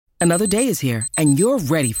Another day is here, and you're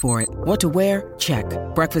ready for it. What to wear? Check.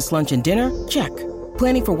 Breakfast, lunch, and dinner? Check.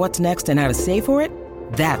 Planning for what's next and how to save for it?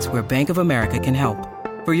 That's where Bank of America can help.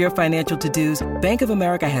 For your financial to-dos, Bank of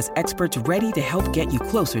America has experts ready to help get you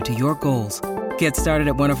closer to your goals. Get started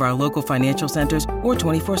at one of our local financial centers or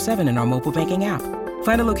 24/7 in our mobile banking app.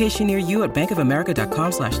 Find a location near you at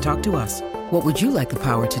bankofamerica.com/talktous. What would you like the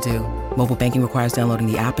power to do? Mobile banking requires downloading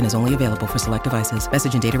the app and is only available for select devices.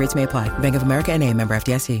 Message and data rates may apply. Bank of America N.A., member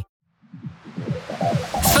FDIC.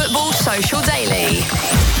 Football Social Daily.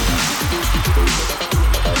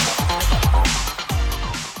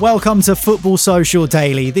 Welcome to Football Social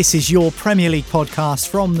Daily. This is your Premier League podcast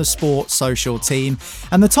from the Sports Social team.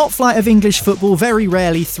 And the top flight of English football very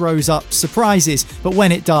rarely throws up surprises, but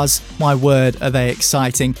when it does, my word, are they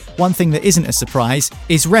exciting. One thing that isn't a surprise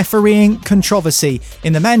is refereeing controversy.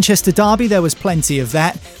 In the Manchester derby, there was plenty of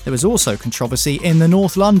that. There was also controversy in the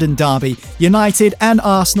North London derby. United and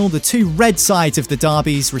Arsenal, the two red sides of the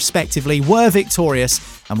derbies respectively, were victorious,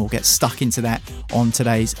 and we'll get stuck into that on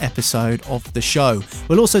today's episode of the show.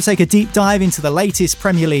 We'll also take a deep dive into the latest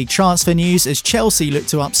Premier League transfer news as Chelsea look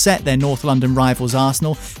to upset their North London rivals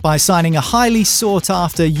Arsenal by signing a highly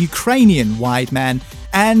sought-after Ukrainian wide man.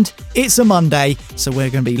 And it's a Monday, so we're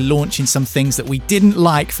going to be launching some things that we didn't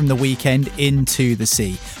like from the weekend into the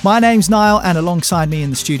sea. My name's Niall, and alongside me in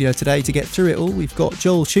the studio today to get through it all, we've got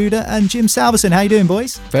Joel Tudor and Jim Salverson. How you doing,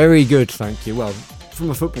 boys? Very good, thank you. Well, from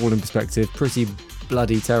a footballing perspective, pretty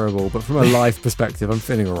bloody terrible, but from a live perspective, I'm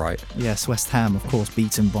feeling all right. Yes, West Ham, of course,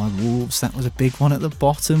 beaten by Wolves. That was a big one at the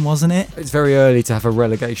bottom, wasn't it? It's very early to have a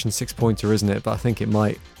relegation six-pointer, isn't it? But I think it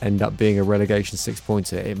might end up being a relegation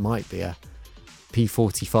six-pointer. It might be a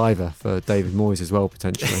P45er for David Moyes as well,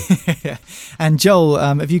 potentially. And Joel,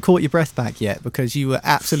 have you caught your breath back yet? Because you were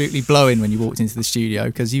absolutely blowing when you walked into the studio,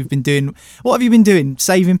 because you've been doing... What have you been doing?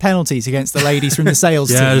 Saving penalties against the ladies from the sales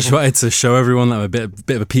team? Yeah, I just wanted to show everyone that I'm a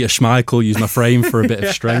bit of a Peter Schmeichel, use my frame for a bit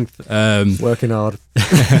of strength. Working hard.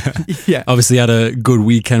 Yeah. Obviously had a good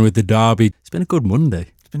weekend with the derby. It's been a good Monday.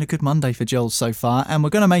 Been a good Monday for Joel so far, and we're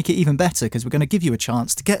going to make it even better because we're going to give you a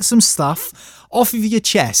chance to get some stuff off of your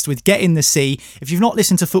chest with Get in the Sea. If you've not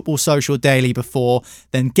listened to Football Social Daily before,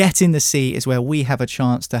 then Get in the Sea is where we have a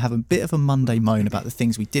chance to have a bit of a Monday moan about the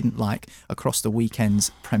things we didn't like across the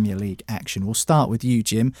weekend's Premier League action. We'll start with you,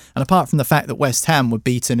 Jim, and apart from the fact that West Ham were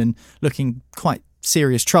beaten and looking quite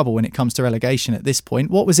serious trouble when it comes to relegation at this point,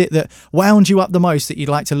 what was it that wound you up the most that you'd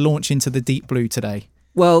like to launch into the deep blue today?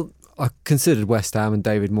 Well, I considered West Ham and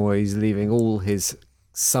David Moyes leaving all his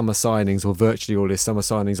summer signings, or virtually all his summer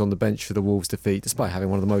signings, on the bench for the Wolves defeat, despite having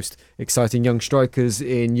one of the most exciting young strikers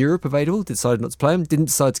in Europe available. Decided not to play him, didn't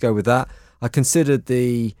decide to go with that. I considered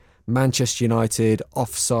the Manchester United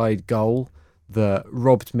offside goal that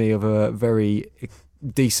robbed me of a very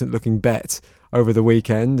decent looking bet over the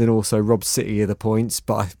weekend and also robbed City of the points,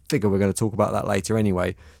 but I figure we're going to talk about that later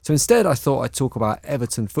anyway. So instead I thought I'd talk about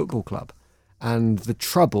Everton Football Club and the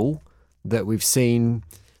trouble that we've seen,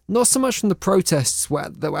 not so much from the protests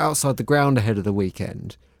that were outside the ground ahead of the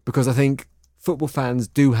weekend, because I think football fans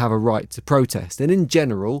do have a right to protest. And in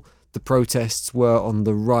general, the protests were on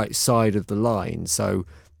the right side of the line. So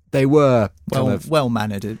they were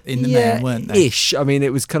well-mannered in the main, weren't they? Ish. I mean,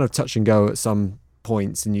 it was kind of touch and go at some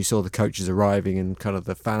points, and you saw the coaches arriving and kind of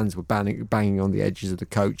the fans were banging on the edges of the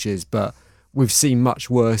coaches. But we've seen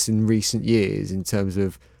much worse in recent years in terms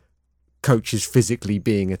of coaches physically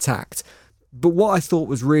being attacked. But what I thought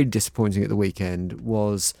was really disappointing at the weekend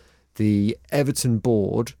was the Everton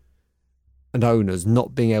board and owners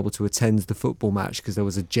not being able to attend the football match because there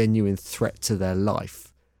was a genuine threat to their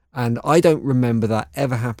life. And I don't remember that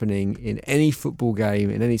ever happening in any football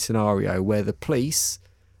game, in any scenario where the police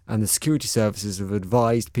and the security services have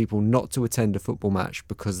advised people not to attend a football match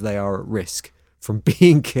because they are at risk from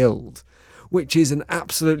being killed, which is an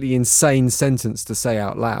absolutely insane sentence to say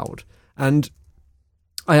out loud. And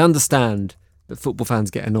I understand that football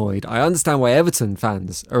fans get annoyed. I understand why Everton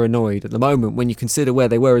fans are annoyed at the moment when you consider where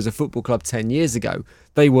they were as a football club 10 years ago.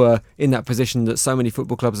 They were in that position that so many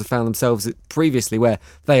football clubs have found themselves at previously, where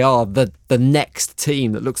they are the next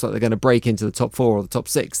team that looks like they're going to break into the top 4 or the top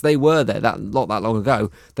 6. They were there not that long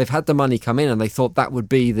ago. They've had the money come in and they thought that would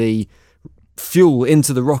be the fuel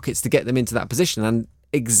into the rockets to get them into that position. And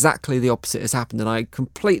exactly the opposite has happened, and I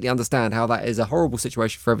completely understand how that is a horrible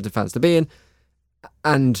situation for Everton fans to be in,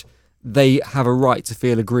 and they have a right to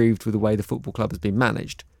feel aggrieved with the way the football club has been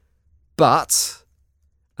managed. But,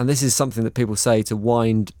 and this is something that people say to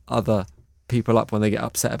wind other people up when they get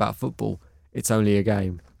upset about football, it's only a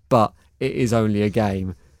game. But it is only a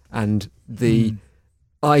game, and the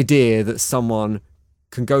idea that someone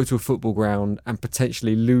can go to a football ground and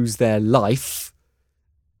potentially lose their life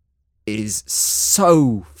is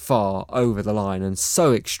so far over the line and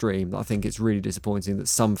so extreme that I think it's really disappointing that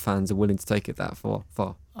some fans are willing to take it that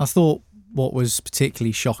far. I thought what was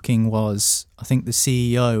particularly shocking was, I think the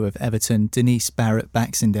CEO of Everton, Denise Barrett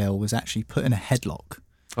Baxendale, was actually put in a headlock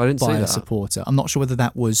by a supporter. I'm not sure whether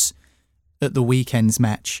that was at the weekend's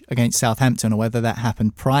match against Southampton or whether that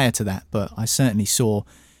happened prior to that, but I certainly saw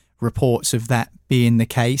reports of that being the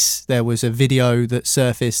case. There was a video that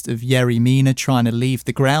surfaced of Yerry Mina trying to leave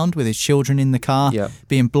the ground with his children in the car,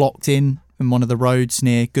 being blocked in one of the roads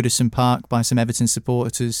near Goodison Park by some Everton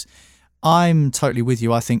supporters. I'm totally with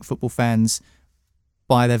you. I think football fans,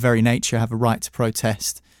 by their very nature, have a right to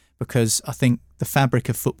protest, because I think the fabric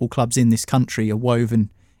of football clubs in this country are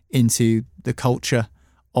woven into the culture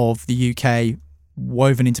of the UK,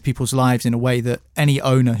 woven into people's lives in a way that any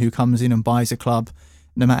owner who comes in and buys a club,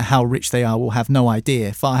 no matter how rich they are, will have no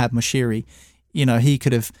idea. Farhad Moshiri, he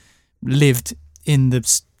could have lived in the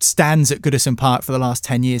stands at Goodison Park for the last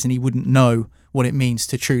 10 years and he wouldn't know what it means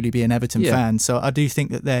to truly be an Everton fan. So I do think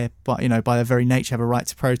that they're, by their very nature, have a right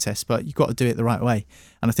to protest, but you've got to do it the right way.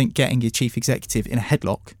 And I think getting your chief executive in a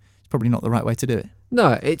headlock is probably not the right way to do it.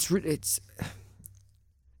 No, it's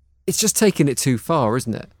just taking it too far,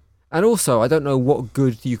 isn't it? And also, I don't know what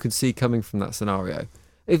good you can see coming from that scenario.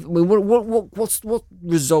 What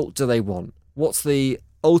result do they want? What's the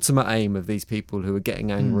ultimate aim of these people who are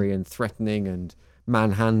getting angry and threatening and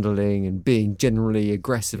manhandling and being generally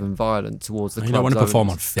aggressive and violent towards the club? You don't want to perform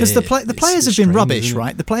on fear. Because the players have been rubbish,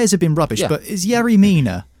 right? The players have been rubbish. Yeah. But is Yerry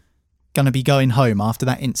Mina going to be going home after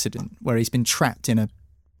that incident where he's been trapped in a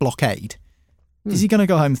blockade? Is he going to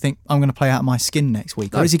go home and think, I'm going to play out of my skin next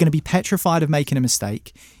week? Or is he going to be petrified of making a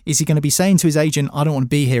mistake? Is he going to be saying to his agent, I don't want to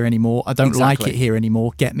be here anymore, I don't like it here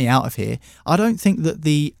anymore, get me out of here? I don't think that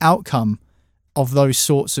the outcome of those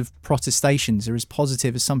sorts of protestations are as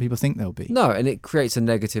positive as some people think they'll be. No, and it creates a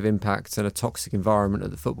negative impact and a toxic environment at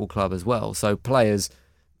the football club as well. So players,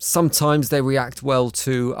 sometimes they react well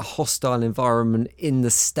to a hostile environment in the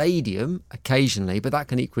stadium occasionally, but that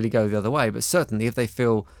can equally go the other way. But certainly if they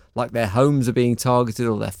feel like their homes are being targeted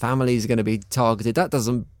or their families are going to be targeted, that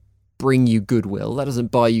doesn't bring you goodwill. That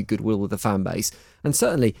doesn't buy you goodwill with the fan base. And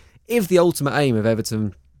certainly, if the ultimate aim of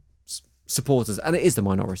Everton supporters, and it is the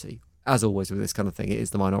minority, as always with this kind of thing, it is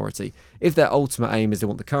the minority. If their ultimate aim is they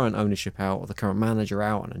want the current ownership out or the current manager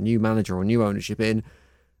out and a new manager or new ownership in,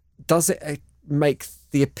 does it make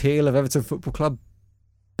the appeal of Everton Football Club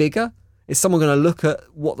bigger? Is someone going to look at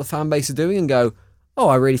what the fan base are doing and go, oh,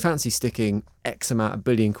 I really fancy sticking X amount of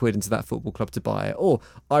billion quid into that football club to buy it, or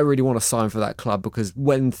I really want to sign for that club because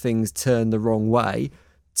when things turn the wrong way,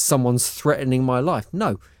 someone's threatening my life?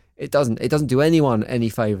 No, it doesn't. It doesn't do anyone any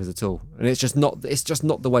favours at all, and it's just not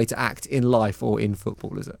the way to act in life or in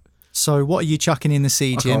football, is it? So what are you chucking in the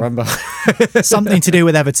sea, Jim? I can't remember. Something to do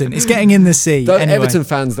with Everton. It's getting in the sea. Anyway. Everton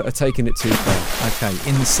fans that are taking it too far. Okay,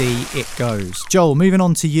 in the sea it goes. Joel, moving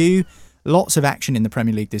on to you. Lots of action in the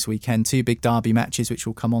Premier League this weekend. 2 big derby matches, which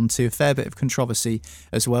we'll come on to. A fair bit of controversy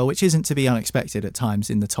as well, which isn't to be unexpected at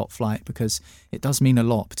times in the top flight because it does mean a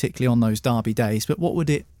lot, particularly on those derby days. But what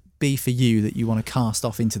would it be for you that you want to cast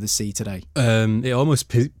off into the sea today? It almost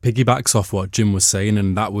piggybacks off what Jim was saying,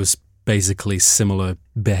 and that was basically similar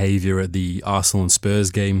behaviour at the Arsenal and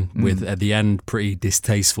Spurs game with, at the end, pretty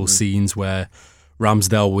distasteful scenes where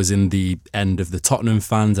Ramsdale was in the end of the Tottenham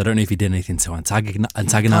fans. I don't know if he did anything to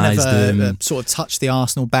antagonise them. Sort of touched the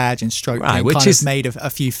Arsenal badge and stroked them, which is made a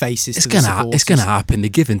few faces to the supporters. It's going to happen. The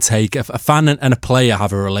give and take. A fan and a player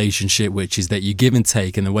have a relationship, which is that you give and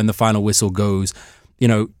take, and then when the final whistle goes,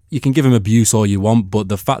 you can give him abuse all you want, but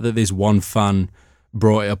the fact that this one fan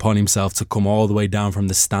brought it upon himself to come all the way down from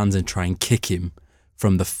the stands and try and kick him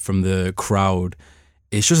from the crowd,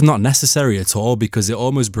 it's just not necessary at all, because it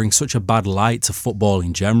almost brings such a bad light to football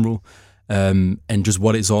in general, and just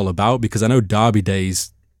what it's all about. Because I know derby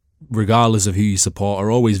days, regardless of who you support,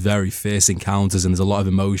 are always very fierce encounters, and there's a lot of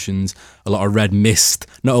emotions, a lot of red mist,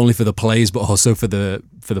 not only for the players but also for the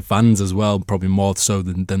fans as well, probably more so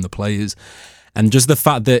than the players. And just the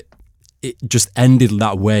fact that it just ended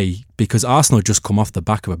that way, because Arsenal just come off the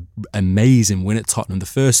back of an amazing win at Tottenham. The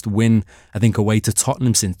first win, I think, away to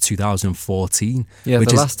Tottenham since 2014. Yeah,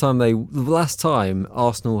 the last time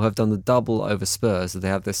Arsenal have done the double over Spurs that they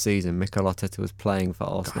have this season, Mikel Arteta was playing for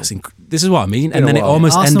Arsenal. This is what I mean. And then it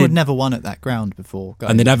almost ended. Arsenal had never won at that ground before.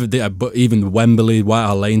 And but even Wembley, White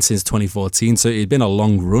Hart Lane since 2014. So it had been a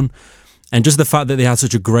long run. And just the fact that they had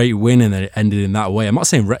such a great win and that it ended in that way. I'm not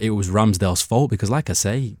saying it was Ramsdale's fault, because like I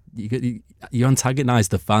say, you antagonise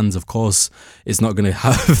the fans. Of course, it's not going to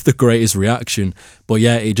have the greatest reaction. But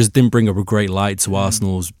yeah, it just didn't bring up a great light to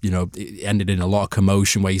Arsenal's. It ended in a lot of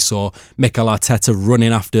commotion where you saw Mikel Arteta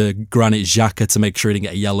running after Granit Xhaka to make sure he didn't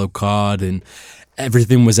get a yellow card, and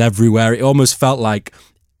everything was everywhere. It almost felt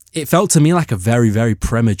to me like a very, very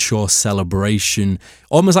premature celebration,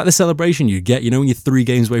 almost like the celebration you get, when you're 3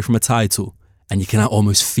 games away from a title and you can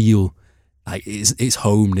almost feel like it's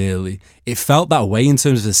home nearly. It felt that way in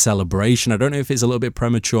terms of the celebration. I don't know if it's a little bit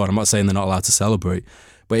premature. I'm not saying they're not allowed to celebrate,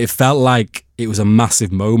 but it felt like it was a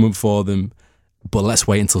massive moment for them. But let's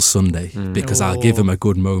wait until Sunday because I'll give them a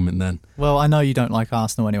good moment then. Well, I know you don't like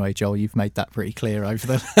Arsenal anyway, Joel. You've made that pretty clear over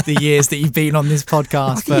the years that you've been on this podcast.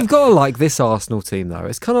 I think you've got to like this Arsenal team, though.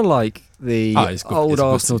 It's kind of like the old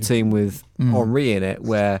Arsenal team with Henry in it,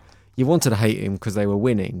 where you wanted to hate him because they were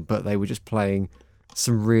winning, but they were just playing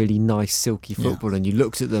some really nice, silky football, and you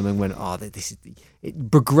looked at them and went, this is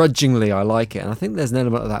begrudgingly, I like it. And I think there's an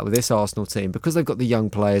element of that with this Arsenal team, because they've got the young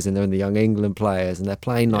players and they're in the young England players and they're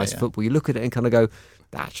playing nice football. You look at it and kind of go,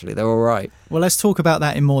 actually, they're all right. Well, let's talk about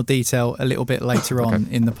that in more detail a little bit later on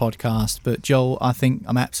in the podcast. But Joel, I think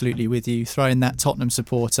I'm absolutely with you. Throwing that Tottenham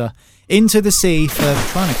supporter into the sea for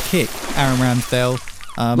trying to kick Aaron Ramsdale.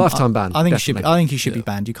 Lifetime ban. I think he should be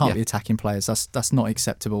banned. You can't be attacking players. That's not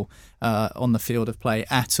acceptable on the field of play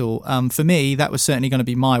at all. For me, that was certainly going to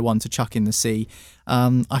be my one to chuck in the sea.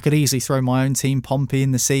 I could easily throw my own team, Pompey,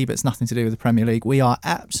 in the sea, but it's nothing to do with the Premier League. We are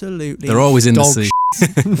absolutely they're always in the sea.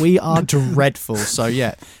 We are dreadful. So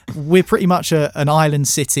yeah, we're pretty much an island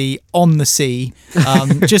city on the sea.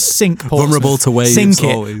 Just sink Portsmouth. Vulnerable to waves. Sink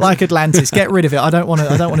always. it like Atlantis. Get rid of it. I don't want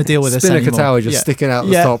to deal with this anymore. Spinnaker Tower just sticking out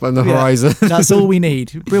the top and the horizon. That's all we need.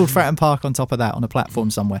 Build Fratton Park on top of that on a platform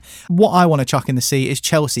somewhere. What I want to chuck in the sea is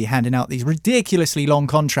Chelsea handing out these ridiculously long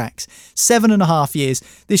contracts, 7.5 years.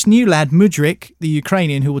 This new lad Mudryk, the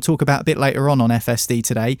Ukrainian, who we'll talk about a bit later on FSD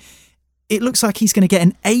today. It looks like he's going to get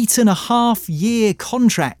an 8.5-year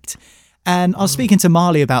contract. And I was speaking to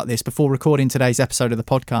Marley about this before recording today's episode of the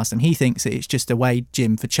podcast, and he thinks that it's just a way,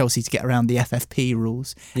 Jim, for Chelsea to get around the FFP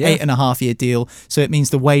rules. 8.5-year deal, so it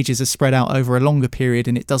means the wages are spread out over a longer period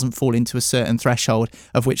and it doesn't fall into a certain threshold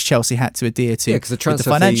of which Chelsea had to adhere to. Yeah, because the transfer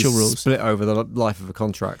financial fees rules split over the life of a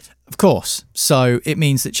contract. Of course. So it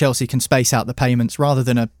means that Chelsea can space out the payments rather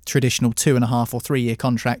than a traditional 2.5 or 3 year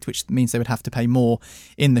contract, which means they would have to pay more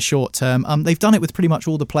in the short term. They've done it with pretty much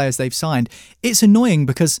all the players they've signed. It's annoying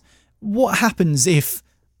because what happens if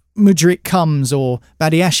Mudryk comes, or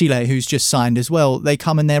Badiashile, who's just signed as well, they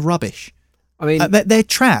come and they're rubbish? I mean, they're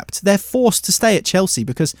trapped. They're forced to stay at Chelsea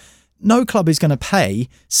because no club is going to pay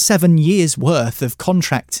 7 years worth of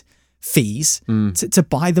contract fees to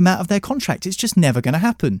buy them out of their contract. It's just never going to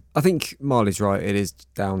happen. I think Marley's right. It is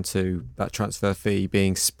down to that transfer fee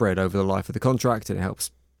being spread over the life of the contract, and it helps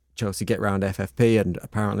Chelsea get round FFP, and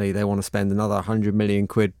apparently they want to spend another 100 million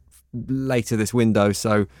quid later this window,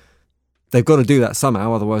 so they've got to do that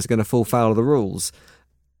somehow, otherwise they're going to fall foul of the rules.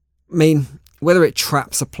 I mean, whether it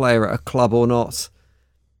traps a player at a club or not,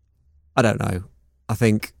 I don't know. I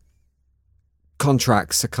think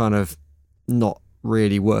contracts are kind of not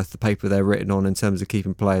really worth the paper they're written on in terms of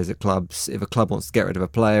keeping players at clubs. If a club wants to get rid of a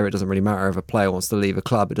player, it doesn't really matter. If a player wants to leave a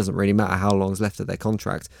club, it doesn't really matter how long's left of their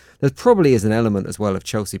contract. There probably is an element as well of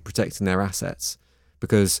Chelsea protecting their assets,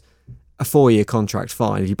 because a 4-year contract,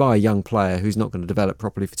 fine. If you buy a young player who's not going to develop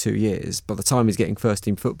properly for 2 years, by the time he's getting first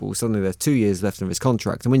team football, suddenly there's 2 years left of his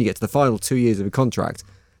contract. And when you get to the final 2 years of a contract,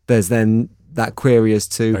 there's then that query as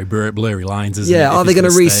to very blurry lines, isn't it? Yeah, are they going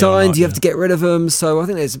to re-sign? Do you have to get rid of them? So I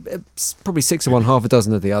think there's probably 6 of one, half a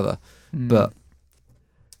dozen of the other. But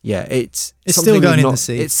yeah, it's still going in the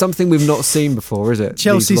sea. It's something we've not seen before, is it?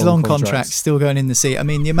 Chelsea's long contracts still going in the sea. I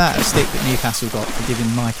mean, the amount of stick that Newcastle got for giving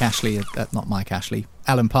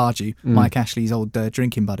Alan Pardew, Mike Ashley's old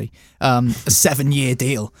drinking buddy, a 7-year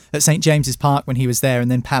deal at St James's Park when he was there,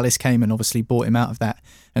 and then Palace came and obviously bought him out of that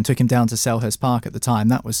and took him down to Selhurst Park at the time.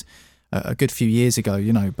 That was a good few years ago,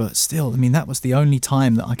 but still, I mean, that was the only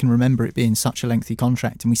time that I can remember it being such a lengthy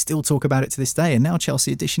contract, and we still talk about it to this day. And now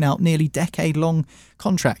Chelsea are dishing out nearly decade-long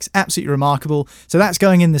contracts. Absolutely remarkable. So that's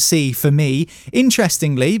going in the sea for me.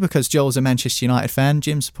 Interestingly, because Joel's a Manchester United fan,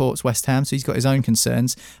 Jim supports West Ham, so he's got his own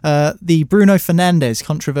concerns. The Bruno Fernandes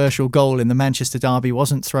controversial goal in the Manchester derby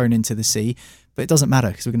wasn't thrown into the sea, but it doesn't matter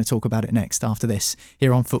because we're going to talk about it next after this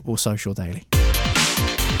here on Football Social Daily.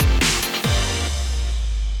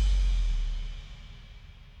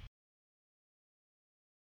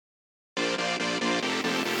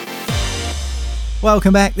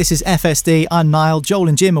 Welcome back. This is FSD. I'm Niall. Joel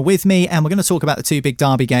and Jim are with me, and we're going to talk about the two big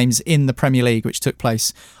derby games in the Premier League, which took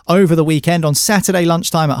place over the weekend. On Saturday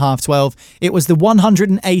lunchtime at 12:30, it was the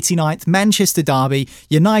 189th Manchester derby,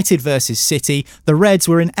 United versus City. The Reds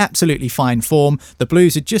were in absolutely fine form. The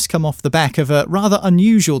Blues had just come off the back of a rather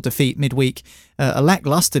unusual defeat midweek, a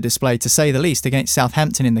lacklustre display to say the least, against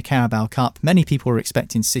Southampton in the Carabao Cup. Many people were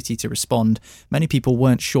expecting City to respond. Many people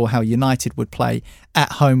weren't sure how United would play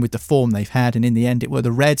at home with the form they've had, and in the end it were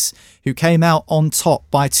the Reds who came out on top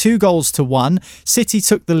by 2-1. City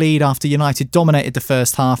took the lead after United dominated the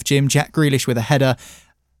first half. Jim, Jack Grealish with a header,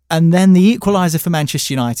 and then the equaliser for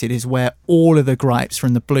Manchester United is where all of the gripes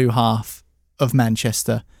from the blue half of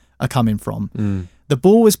Manchester are coming from. The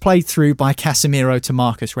ball was played through by Casemiro to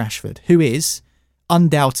Marcus Rashford, who is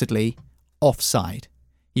undoubtedly offside.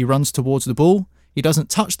 He runs towards the ball, he doesn't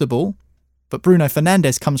touch the ball, but Bruno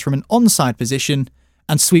Fernandes comes from an onside position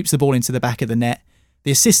and sweeps the ball into the back of the net.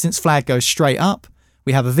 The assistant's flag goes straight up.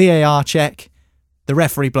 We have a VAR check. The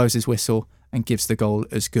referee blows his whistle and gives the goal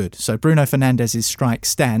as good. So Bruno Fernandes' strike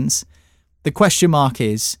stands. The question mark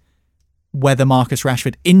is whether Marcus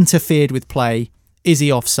Rashford interfered with play. Is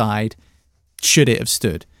he offside? Should it have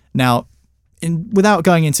stood? Now, without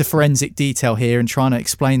going into forensic detail here and trying to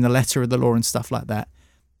explain the letter of the law and stuff like that,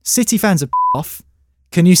 City fans are off.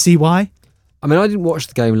 Can you see why? I mean, I didn't watch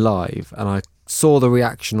the game live, and I saw the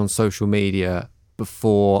reaction on social media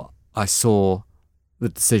before I saw the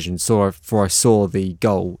decision, before I saw the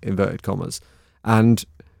goal, inverted commas. And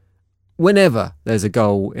whenever there's a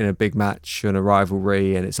goal in a big match and a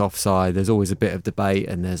rivalry and it's offside, there's always a bit of debate,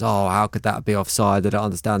 and there's, how could that be offside? They don't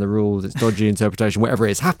understand the rules, it's dodgy interpretation, whatever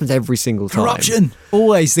it is. Happens every single time. Corruption!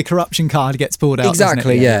 Always the corruption card gets pulled out.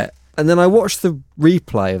 Exactly, yeah. And then I watched the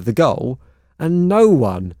replay of the goal, and no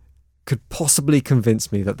one could possibly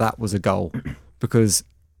convince me that that was a goal, because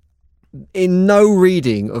in no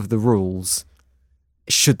reading of the rules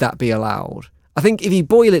should that be allowed. I think if you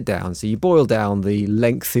boil it down, so you boil down the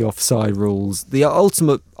lengthy offside rules, the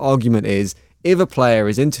ultimate argument is if a player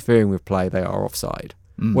is interfering with play, they are offside,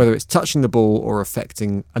 whether it's touching the ball or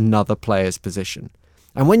affecting another player's position.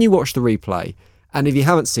 And when you watch the replay, and if you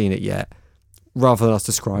haven't seen it yet, rather than us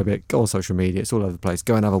describe it, go on social media, it's all over the place,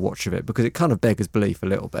 go and have a watch of it, because it kind of beggars belief a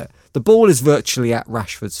little bit. The ball is virtually at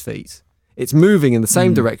Rashford's feet. It's moving in the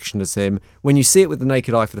same direction as him. When you see it with the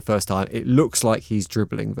naked eye for the first time, it looks like he's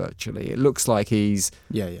dribbling virtually. It looks like he's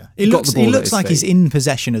It looks like he's in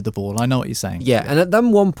possession of the ball. I know what you're saying. Yeah, and at that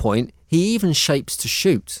one point, he even shapes to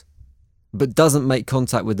shoot, but doesn't make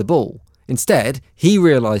contact with the ball. Instead, he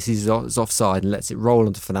realises he's offside and lets it roll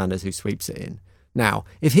onto Fernandes, who sweeps it in. Now,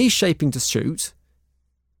 if he's shaping to shoot,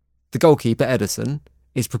 the goalkeeper, Ederson,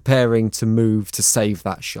 is preparing to move to save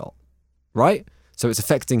that shot, right? So it's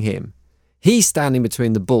affecting him. He's standing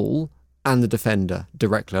between the ball and the defender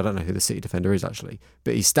directly. I don't know who the City defender is, actually,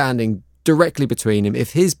 but he's standing directly between him.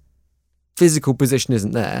 If his physical position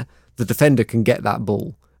isn't there, the defender can get that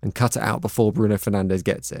ball and cut it out before Bruno Fernandes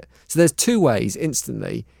gets it. So there's two ways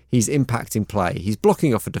instantly he's impacting play. He's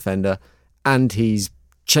blocking off a defender and he's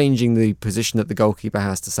changing the position that the goalkeeper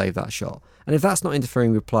has to save that shot. And if that's not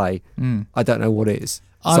interfering with play, I don't know what is.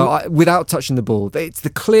 Without touching the ball, it's the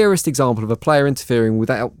clearest example of a player interfering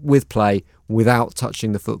with play without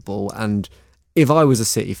touching the football. And if I was a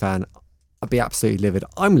City fan, I'd be absolutely livid.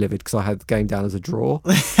 I'm livid because I had the game down as a draw.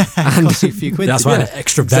 And that's why the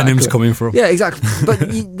extra venom's coming from. Yeah, exactly. But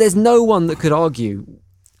there's no one that could argue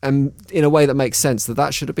in a way that makes sense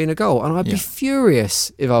that should have been a goal. And I'd be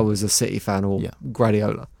furious if I was a City fan or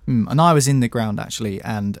Guardiola. And I was in the ground, actually,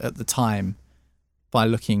 and at the time, by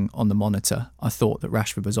looking on the monitor, I thought that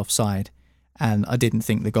Rashford was offside, and I didn't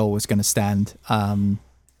think the goal was going to stand, and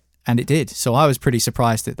it did. So I was pretty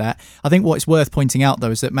surprised at that. I think what's worth pointing out,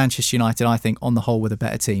 though, is that Manchester United, I think, on the whole, were the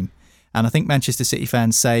better team. And I think Manchester City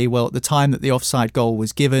fans say, well, at the time that the offside goal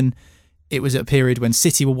was given, it was at a period when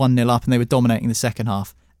City were 1-0 up and they were dominating the second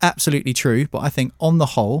half. Absolutely true, but I think on the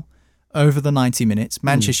whole, over the 90 minutes,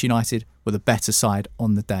 Manchester United were the better side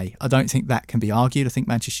on the day. I don't think that can be argued. I think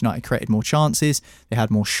Manchester United created more chances. They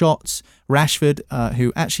had more shots. Rashford,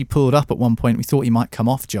 who actually pulled up at one point, we thought he might come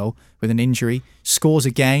off, Joel, with an injury, scores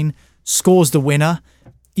again, scores the winner.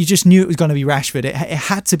 You just knew it was going to be Rashford. It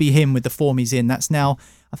had to be him with the form he's in. That's now,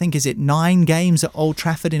 I think, is it 9 games at Old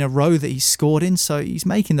Trafford in a row that he's scored in? So he's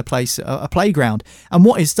making the place a playground. And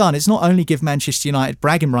what he's done is not only give Manchester United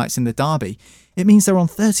bragging rights in the derby, it means they're on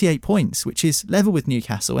 38 points, which is level with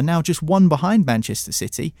Newcastle and now just one behind Manchester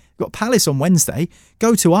City. You've got Palace on Wednesday,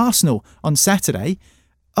 go to Arsenal on Saturday.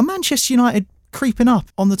 Are Manchester United creeping up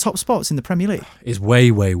on the top spots in the Premier League? It's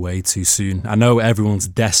way, way, way too soon. I know everyone's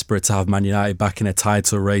desperate to have Man United back in a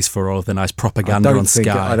title race for all the nice propaganda on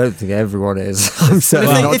Sky. I don't think everyone is. I'm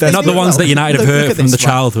certainly not the ones that United have heard from the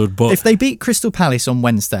childhood. But if they beat Crystal Palace on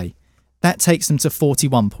Wednesday, that takes them to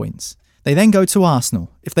 41 points. They then go to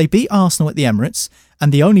Arsenal. If they beat Arsenal at the Emirates,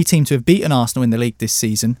 and the only team to have beaten Arsenal in the league this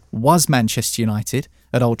season was Manchester United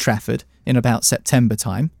at Old Trafford in about September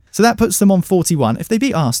time. So that puts them on 41. If they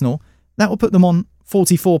beat Arsenal, that will put them on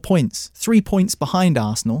 44 points, 3 points behind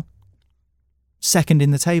Arsenal, second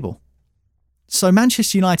in the table. So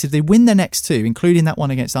Manchester United, if they win their next two, including that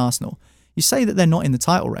one against Arsenal, you say that they're not in the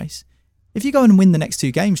title race. If you go and win the next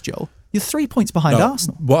two games, Joel, you're 3 points behind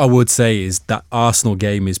Arsenal. What I would say is that Arsenal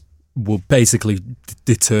game will basically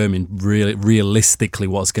determine realistically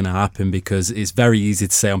what's going to happen, because it's very easy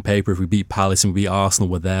to say on paper if we beat Palace and we beat Arsenal,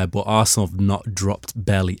 we're there, but Arsenal have not dropped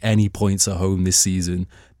barely any points at home this season.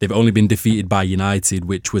 They've only been defeated by United,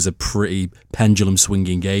 which was a pretty pendulum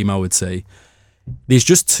swinging game, I would say.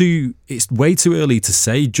 It's way too early to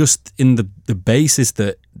say, just in the basis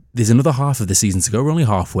that there's another half of the season to go. We're only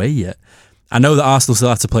halfway yet. I know that Arsenal still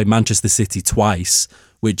have to play Manchester City twice,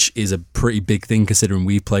 which is a pretty big thing considering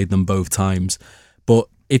we've played them both times. But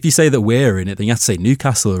if you say that we're in it, then you have to say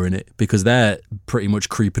Newcastle are in it, because they're pretty much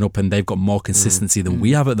creeping up and they've got more consistency than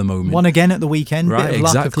we have at the moment. One again at the weekend. Right, bit of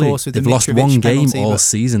luck, exactly. of course, with they've the lost Mitrovic one game penalty, all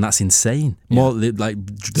season. That's insane. Yeah. More like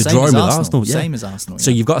the Same drawing as with Arsenal. Arsenal. Yeah. Same as Arsenal.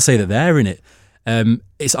 So yeah. you've got to say that they're in it.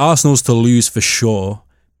 It's Arsenal's to lose for sure,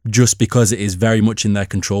 just because it is very much in their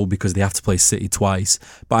control, because they have to play City twice.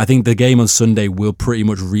 But I think the game on Sunday will pretty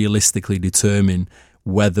much realistically determine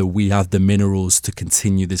whether we have the minerals to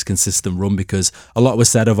continue this consistent run, because a lot was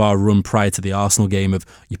said of our run prior to the Arsenal game of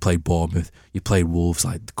you played Bournemouth, you played Wolves,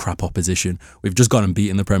 like crap opposition. We've just gone and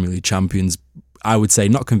beaten the Premier League champions, I would say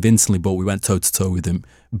not convincingly, but we went toe-to-toe with them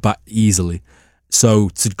but easily. So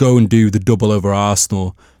to go and do the double over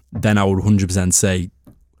Arsenal, then I would 100% say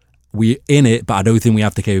we're in it, but I don't think we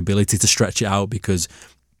have the capability to stretch it out, because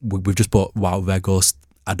we've just bought Wout Weghorst.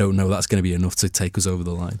 I don't know that's going to be enough to take us over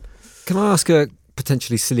the line. Can I ask a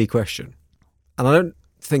potentially silly question? And I don't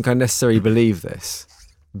think I necessarily believe this,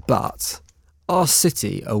 but are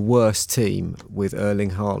City a worse team with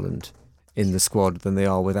Erling Haaland in the squad than they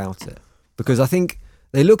are without it? Because I think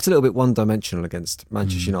they looked a little bit one-dimensional against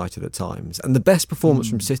Manchester United at times, and the best performance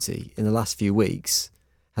from City in the last few weeks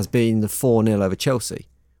has been the 4-0 over Chelsea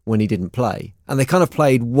when he didn't play. And they kind of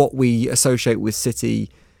played what we associate with City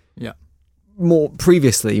more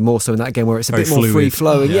previously, more so in that game where it's a Very bit more fluid.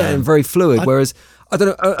 free-flowing, and very fluid. Whereas, I don't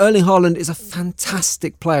know, Erling Haaland is a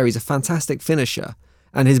fantastic player. He's a fantastic finisher.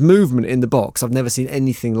 And his movement in the box, I've never seen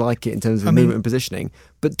anything like it in terms of movement and positioning.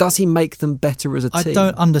 But does he make them better as a team? I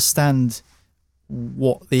don't understand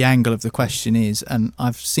what the angle of the question is, and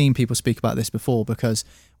I've seen people speak about this before, because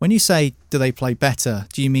when you say do they play better,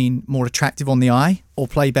 do you mean more attractive on the eye, or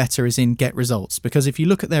play better as in get results? Because if you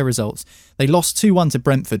look at their results, they lost 2-1 to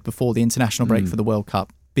Brentford before the international break for the World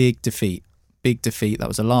Cup. Big defeat. That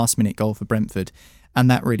was a last minute goal for Brentford,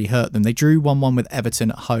 and that really hurt them. They drew 1-1 with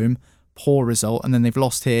Everton at home, poor result, and then they've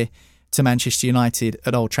lost here to Manchester United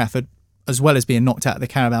at Old Trafford, as well as being knocked out of the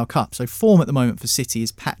Carabao Cup. So form at the moment for City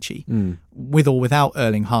is patchy. With or without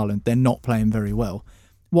Erling Haaland, they're not playing very well.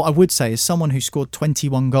 What I would say is someone who scored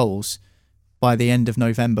 21 goals by the end of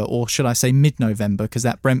November, or should I say mid-November, because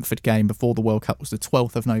that Brentford game before the World Cup was the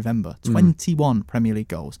 12th of November. 21 Premier League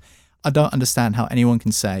goals. I don't understand how anyone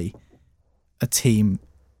can say a team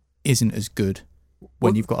isn't as good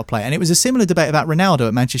when you've got a player. And it was a similar debate about Ronaldo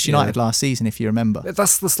at Manchester United last season, if you remember.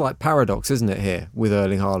 That's the slight paradox, isn't it, here with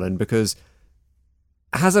Erling Haaland? Because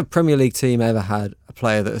has a Premier League team ever had a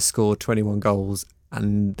player that has scored 21 goals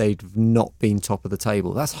and they've not been top of the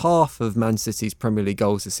table? That's half of Man City's Premier League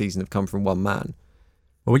goals this season have come from one man.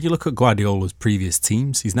 Well, when you look at Guardiola's previous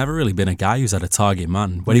teams, he's never really been a guy who's had a target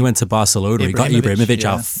man. When he went to Barcelona, he got Ibrahimovic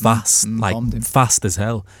out fast, fast as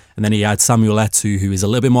hell. And then he had Samuel Eto'o, who is a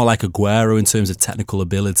little bit more like Aguero in terms of technical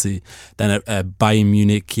ability. Then at Bayern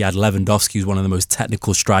Munich, he had Lewandowski, who's one of the most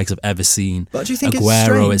technical strikers I've ever seen. But do you think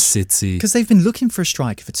Aguero it's at City. Because they've been looking for a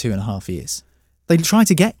striker for 2.5 years. They tried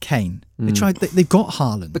to get Kane. They've got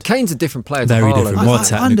Haaland. But Kane's a different player to Very Haaland. different, more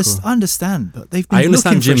technical. I understand, but they've been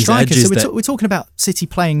looking for a Jim's striker. So edges we're talking about City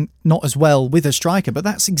playing not as well with a striker, but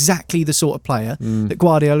that's exactly the sort of player that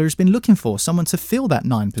Guardiola has been looking for, someone to fill that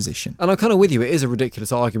 9 position. And I'm kind of with you. It is a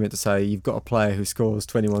ridiculous argument to say you've got a player who scores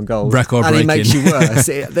 21 goals Record and he breaking. makes you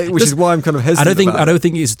worse, which is why I'm kind of hesitant I don't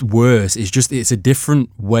think it's worse. It's a different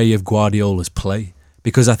way of Guardiola's play.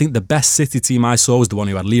 Because I think the best City team I saw was the one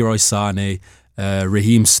who had Leroy Sané,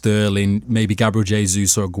 Raheem Sterling, maybe Gabriel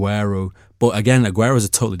Jesus or Aguero, But again, Aguero's a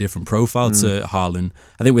totally different profile to Haaland.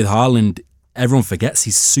 I think with Haaland, everyone forgets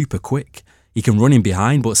he's super quick. He can run in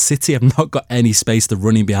behind, but City have not got any space to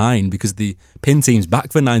run in behind because the pin team's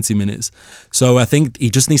back for 90 minutes. So I think he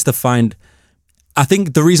just needs to find... I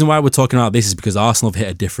think the reason why we're talking about this is because Arsenal have hit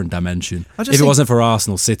a different dimension. If it wasn't for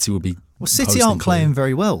Arsenal, City would be... Well, City aren't playing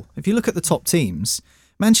very well. If you look at the top teams,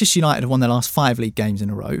 Manchester United have won their last 5 league games in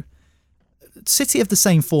a row. City have the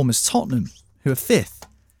same form as Tottenham, who are 5th.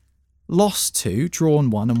 Lost 2, drawn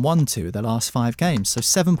 1 and won 2 of their last 5 games. So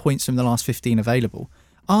 7 points from the last 15 available.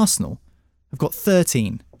 Arsenal have got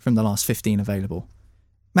 13 from the last 15 available.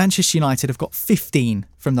 Manchester United have got 15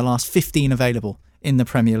 from the last 15 available in the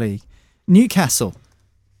Premier League. Newcastle,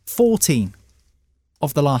 14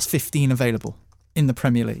 of the last 15 available in the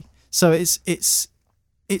Premier League. So it's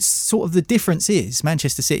sort of the difference is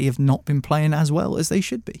Manchester City have not been playing as well as they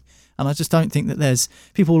should be. And I just don't think that there's...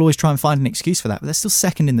 People will always try and find an excuse for that, but they're still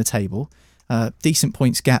second in the table. Decent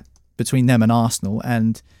points gap between them and Arsenal.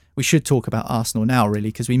 And we should talk about Arsenal now, really,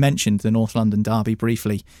 because we mentioned the North London derby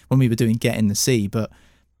briefly when we were doing Get in the Sea. But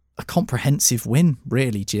a comprehensive win,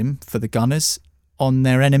 really, Jim, for the Gunners on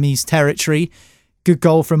their enemy's territory. Good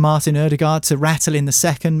goal from Martin Ødegaard to rattle in the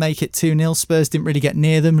second, make it 2-0. Spurs didn't really get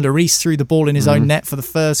near them. Lloris threw the ball in his own net for the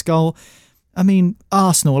first goal. I mean,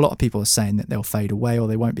 Arsenal, a lot of people are saying that they'll fade away or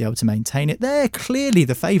they won't be able to maintain it. They're clearly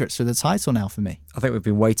the favourites for the title now for me. I think we've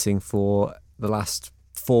been waiting for the last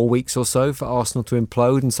 4 weeks or so for Arsenal to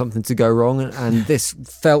implode and something to go wrong. And this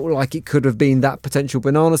felt like it could have been that potential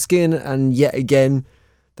banana skin. And yet again,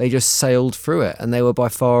 they just sailed through it. And they were by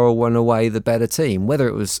far one away the better team. Whether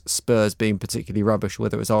it was Spurs being particularly rubbish,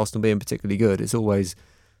 whether it was Arsenal being particularly good, it's always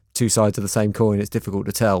two sides of the same coin. It's difficult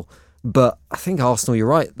to tell. But I think Arsenal, you're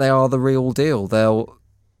right, they are the real deal. They'll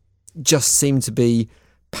just seem to be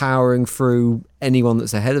powering through anyone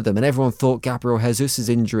that's ahead of them. And everyone thought Gabriel Jesus'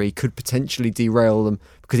 injury could potentially derail them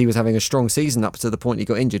because he was having a strong season up to the point he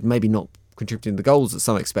got injured. Maybe not contributing the goals that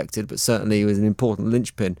some expected, but certainly he was an important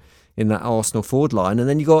linchpin in that Arsenal forward line. And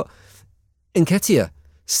then you got Nketiah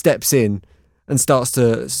steps in and starts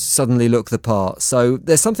to suddenly look the part. So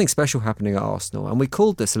there's something special happening at Arsenal. And we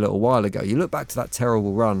called this a little while ago. You look back to that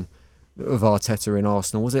terrible run of Arteta in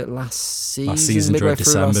Arsenal. Was it last season during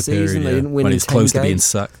December period, they didn't win when in he's 10 close games. to being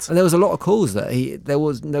sacked. And there was a lot of calls that there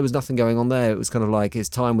was nothing going on there. It was kind of like his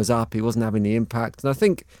time was up. He wasn't having the impact. And I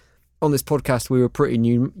think on this podcast we were pretty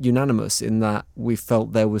unanimous in that we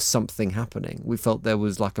felt there was something happening. We felt there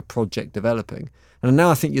was like a project developing. And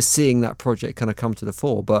now I think you're seeing that project kind of come to the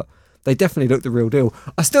fore. But they definitely look the real deal.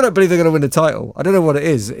 I still don't believe they're going to win the title. I don't know what it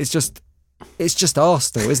is. It's just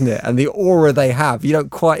Arsenal, isn't it? And the aura they have, you don't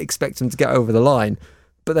quite expect them to get over the line,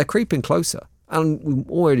 but they're creeping closer. And we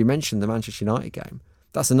already mentioned the Manchester United game.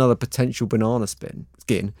 That's another potential banana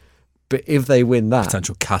skin. But if they win that...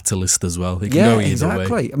 Potential catalyst as well. It can go either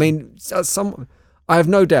way. I mean, I have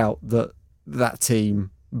no doubt that team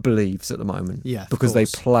believes at the moment. Yeah, because they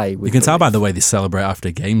play with... You can tell by the way they celebrate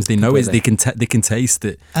after games. They know they can taste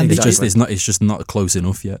it. And it's just not close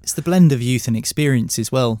enough yet. It's the blend of youth and experience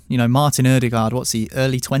as well. You know, Martin Ødegaard, what's he,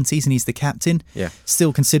 early 20s, and he's the captain. Yeah.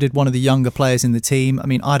 Still considered one of the younger players in the team. I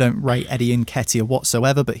mean, I don't rate Eddie Nketiah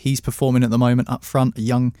whatsoever, but he's performing at the moment up front, a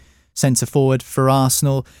young centre forward for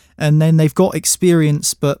Arsenal. And then they've got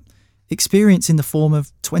experience, but experience in the form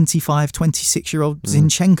of 25, 26-year-old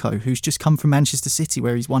Zinchenko, who's just come from Manchester City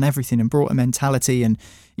where he's won everything and brought a mentality. And,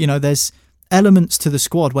 you know, there's elements to the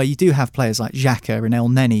squad where you do have players like Xhaka and El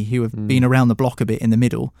Neni who have been around the block a bit in the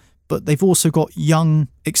middle, but they've also got young,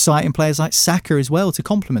 exciting players like Saka as well to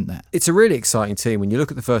complement that. It's a really exciting team. When you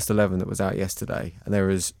look at the first 11 that was out yesterday, and there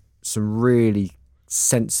was some really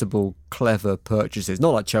sensible, clever purchases,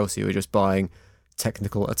 not like Chelsea who are just buying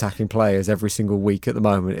technical attacking players every single week at the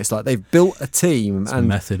moment. It's like they've built a team. It's and a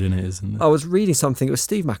method in it, isn't it? I was reading something, it was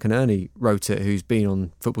Steve McInerney wrote it, who's been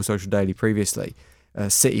on Football Social Daily previously, a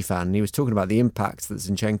City fan, and he was talking about the impact that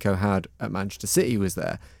Zinchenko had at Manchester City was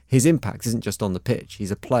there. His impact isn't just on the pitch.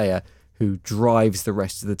 He's a player who drives the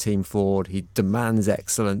rest of the team forward. He demands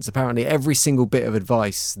excellence. Apparently every single bit of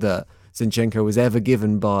advice that Zinchenko was ever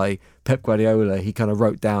given by Pep Guardiola, he kind of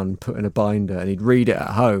wrote down and put in a binder, and he'd read it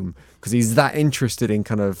at home because he's that interested in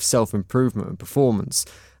kind of self-improvement and performance.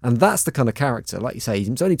 And that's the kind of character, like you say,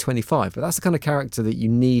 he's only 25, but that's the kind of character that you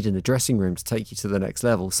need in a dressing room to take you to the next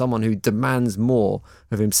level. Someone who demands more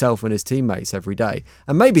of himself and his teammates every day.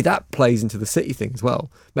 And maybe that plays into the City thing as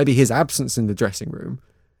well. Maybe his absence in the dressing room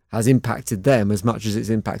has impacted them as much as it's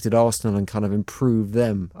impacted Arsenal and kind of improved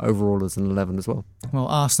them overall as an 11 as well. Well,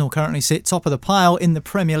 Arsenal currently sit top of the pile in the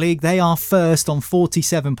Premier League. They are first on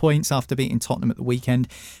 47 points after beating Tottenham at the weekend.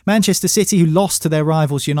 Manchester City, who lost to their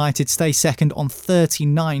rivals United, stay second on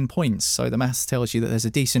 39 points. So the maths tells you that there's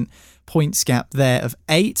a decent points gap there of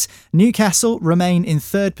 8. Newcastle remain in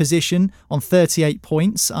third position on 38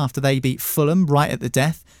 points after they beat Fulham right at the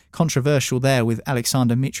death. Controversial there with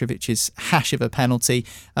Alexander Mitrovic's hash of a penalty.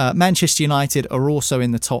 Manchester United are also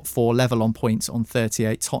in the top 4, level on points on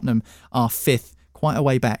 38. Tottenham are 5th, quite a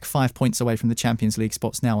way back, 5 points away from the Champions League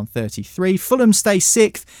spots now on 33. Fulham stay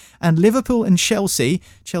 6th, and Liverpool and Chelsea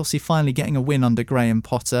finally getting a win under Graham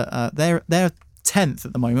Potter. They're 10th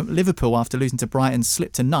at the moment. Liverpool, after losing to Brighton,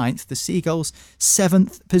 slipped to 9th. The Seagulls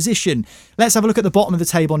 7th position. Let's have a look at the bottom of the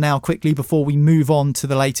table now quickly before we move on to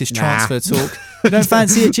the latest transfer talk. You don't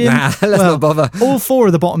fancy it, Jim? Let's not bother. All 4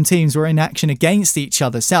 of the bottom teams were in action against each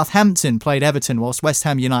other. Southampton played Everton whilst West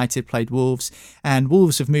Ham United played Wolves, and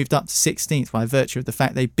Wolves have moved up to 16th by virtue of the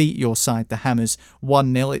fact they beat your side, the Hammers,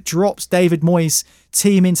 1-0. It drops David Moyes'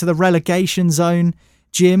 team into the relegation zone.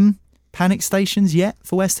 Jim, panic stations yet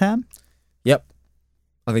for West Ham? Yep.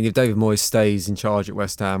 I think if David Moyes stays in charge at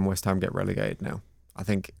West Ham get relegated now. I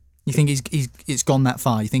think. You think it's gone that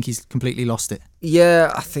far? You think he's completely lost it?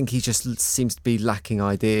 Yeah, I think he just seems to be lacking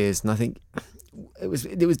ideas, and I think it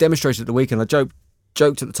was demonstrated at the weekend. I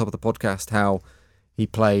joked at the top of the podcast how he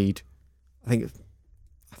played. I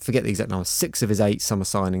forget the exact number. 6 of his 8 summer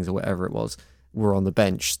signings or whatever it was were on the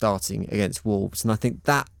bench starting against Wolves, and I think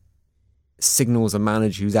that signals a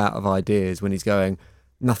manager who's out of ideas when he's going,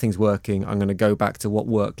 nothing's working, I'm going to go back to what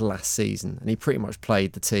worked last season. And he pretty much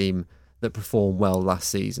played the team that performed well last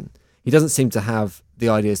season. He doesn't seem to have the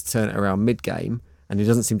ideas to turn it around mid-game, and he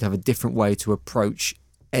doesn't seem to have a different way to approach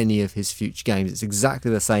any of his future games. It's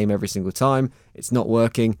exactly the same every single time. It's not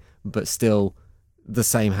working, but still the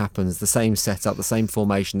same happens, the same setup, the same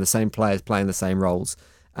formation, the same players playing the same roles.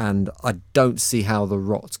 And I don't see how the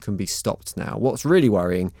rot can be stopped now. What's really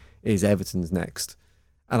worrying is Everton's next.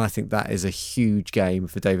 And I think that is a huge game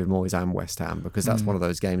for David Moyes and West Ham, because that's one of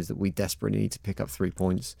those games that we desperately need to pick up 3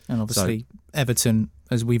 points. And obviously Everton,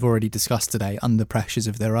 as we've already discussed today, under pressures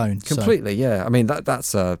of their own. Completely, yeah. I mean,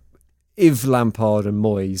 that's if Lampard and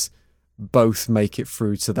Moyes both make it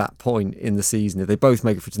through to that point in the season, if they both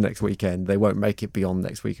make it through to next weekend, they won't make it beyond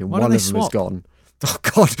next weekend. One of them is gone. Oh,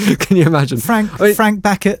 God, can you imagine? Frank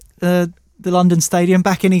back at the London Stadium,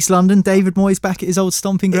 back in East London, David Moyes back at his old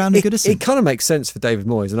stomping ground in Goodison. It kind of makes sense for David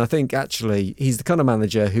Moyes, and I think actually he's the kind of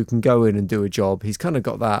manager who can go in and do a job. He's kind of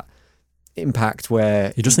got that impact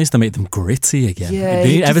where he just needs to make them gritty again. Yeah, do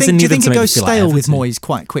you think it goes stale with Moyes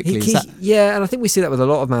quite quickly? Yeah, and I think we see that with a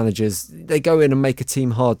lot of managers. They go in and make a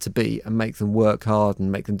team hard to beat and make them work hard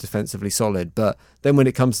and make them defensively solid, but then when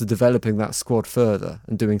it comes to developing that squad further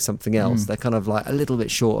and doing something else, they're kind of like a little bit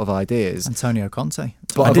short of ideas. Antonio Conte.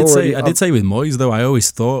 But I did say with Moyes though, I always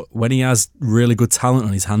thought when he has really good talent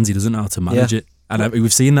on his hands, he doesn't know how to manage it. And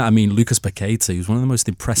we've seen that. I mean, Lucas Paqueta, who's one of the most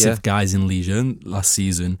impressive guys in Ligue 1 last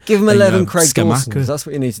season. Give him 11 Craig Dawsons. That's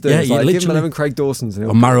what you need to do. Yeah, give him 11 Craig Dawsons.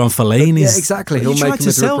 Or Marouane Fellaini. Yeah, exactly. He'll make him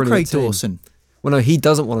to sell Craig Dawson. Well, no, he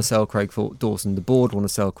doesn't want to sell Craig Dawson. The board want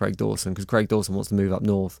to sell Craig Dawson because Craig Dawson wants to move up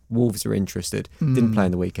north. Wolves are interested. Didn't play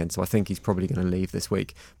in the weekend, so I think he's probably going to leave this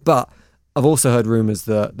week. But I've also heard rumours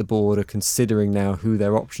that the board are considering now who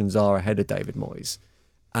their options are ahead of David Moyes.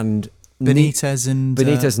 And Benitez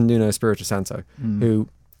and Nuno Espirito Santo, who...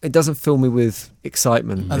 It doesn't fill me with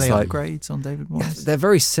excitement. Are they upgrades on David Moyes? They're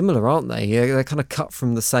very similar, aren't they? Yeah, they're kind of cut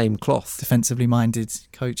from the same cloth. Defensively minded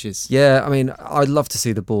coaches. Yeah, I mean, I'd love to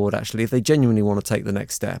see the board, actually. If they genuinely want to take the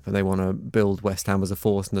next step and they want to build West Ham as a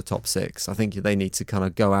force in the top 6, I think they need to kind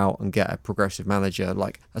of go out and get a progressive manager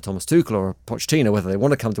like a Thomas Tuchel or a Pochettino, whether they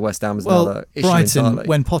want to come to West Ham is another issue entirely.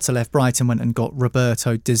 When Potter left, Brighton went and got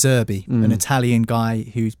Roberto De Zerbi, an Italian guy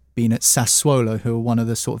who's been at Sassuolo, who are one of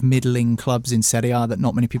the sort of middling clubs in Serie A that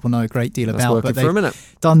not many people know a great deal about, but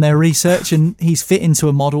they've done their research and he's fit into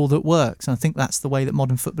a model that works. And I think that's the way that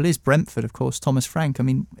modern football is. Brentford, of course, Thomas Frank. I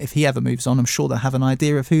mean, if he ever moves on, I'm sure they'll have an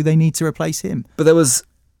idea of who they need to replace him. But there was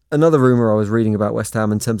another rumour I was reading about West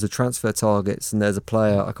Ham in terms of transfer targets, and there's a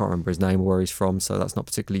player, I can't remember his name or where he's from, so that's not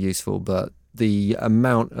particularly useful, but the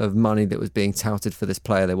amount of money that was being touted for this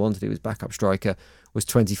player they wanted, he was backup striker, was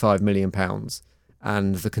 £25 million.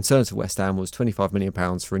 And the concerns for West Ham was £25 million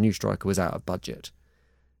for a new striker was out of budget.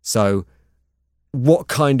 So what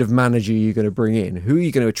kind of manager are you going to bring in? Who are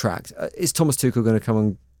you going to attract? Is Thomas Tuchel going to come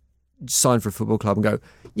and sign for a football club and go,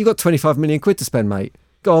 you got 25 million quid to spend, mate.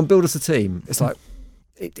 Go on, build us a team. It's like,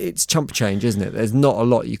 it's chump change, isn't it? There's not a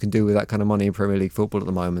lot you can do with that kind of money in Premier League football at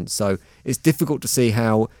the moment. So it's difficult to see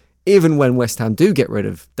how even when West Ham do get rid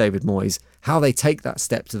of David Moyes, how they take that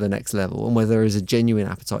step to the next level and whether there is a genuine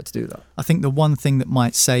appetite to do that. I think the one thing that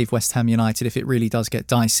might save West Ham United if it really does get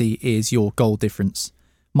dicey is your goal difference.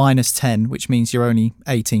 -10, which means you're only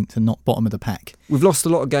 18th and not bottom of the pack. We've lost a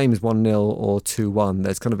lot of games 1-0 or 2-1.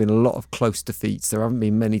 There's kind of been a lot of close defeats. There haven't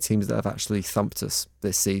been many teams that have actually thumped us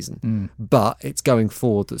this season. But it's going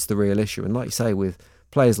forward that's the real issue. And like you say, with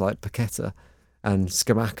players like Paqueta and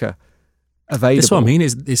Scamacca available. That's what I mean.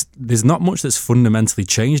 Is there's not much that's fundamentally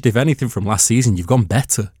changed. If anything from last season, you've gone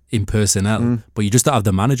better in personnel, but you just don't have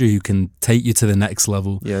the manager who can take you to the next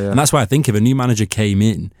level. Yeah. And that's why I think if a new manager came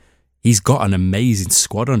in, he's got an amazing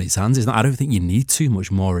squad on his hands. I don't think you need too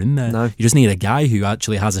much more in there. No. You just need a guy who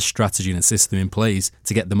actually has a strategy and a system in place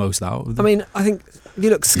to get the most out of them. I mean, I think if you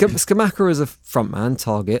look, Scamacca as a front man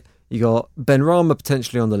target. You got Benrahma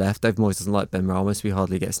potentially on the left. Dave Moyes doesn't like Benrahma, so he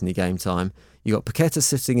hardly gets any game time. You got Paqueta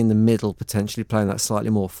sitting in the middle, potentially playing that slightly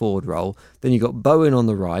more forward role. Then you got Bowen on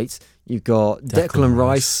the right. You've got Declan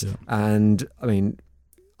Rice, yeah. and I mean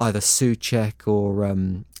either Souček or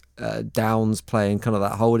Downs playing kind of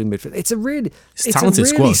that holding midfield. It's a really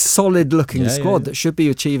squad. solid looking squad that should be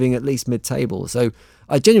achieving at least mid-table. So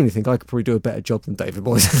I genuinely think I could probably do a better job than David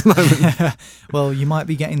Moyes at the moment. Well, you might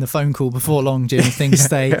be getting the phone call before long, Jim, if things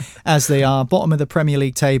stay as they are. Bottom of the Premier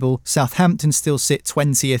League table, Southampton still sit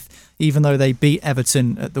 20th, even though they beat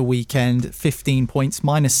Everton at the weekend. 15 points,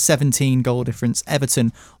 -17 goal difference.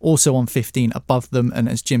 Everton also on 15 above them. And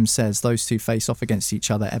as Jim says, those two face off against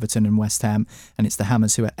each other, Everton and West Ham. And it's the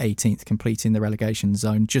Hammers who are 18th, completing the relegation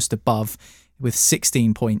zone just above with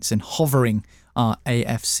 16 points and hovering are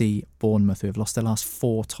AFC Bournemouth, who have lost their last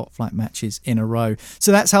 4 top-flight matches in a row. So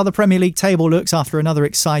that's how the Premier League table looks after another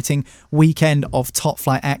exciting weekend of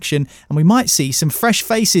top-flight action. And we might see some fresh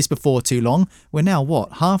faces before too long. We're now,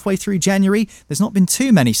 halfway through January? There's not been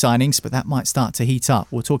too many signings, but that might start to heat up.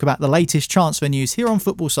 We'll talk about the latest transfer news here on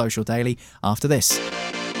Football Social Daily after this.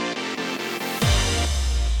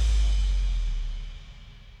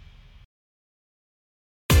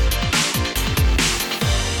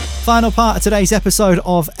 Final part of today's episode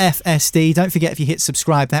of FSD. Don't forget, if you hit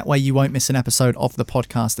subscribe, that way you won't miss an episode of the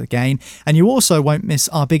podcast again. And you also won't miss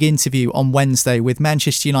our big interview on Wednesday with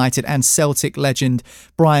Manchester United and Celtic legend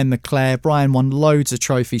Brian McClair. Brian won loads of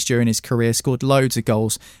trophies during his career, scored loads of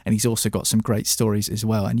goals, and he's also got some great stories as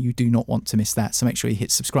well. And you do not want to miss that. So make sure you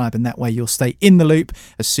hit subscribe, and that way you'll stay in the loop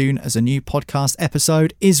as soon as a new podcast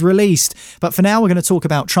episode is released. But for now, we're going to talk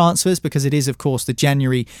about transfers because it is, of course, the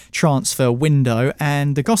January transfer window.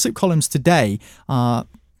 And the gossip columns today are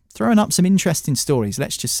throwing up some interesting stories,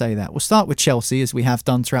 let's just say that. We'll start with Chelsea, as we have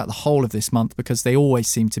done throughout the whole of this month, because they always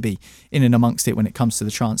seem to be in and amongst it when it comes to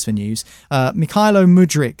the transfer news. Mikhailo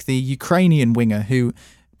Mudryk, the Ukrainian winger who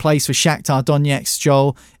plays for Shakhtar Donetsk,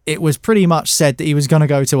 Joel, it was pretty much said that he was going to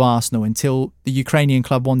go to Arsenal until the Ukrainian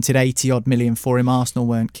club wanted 80-odd million for him. Arsenal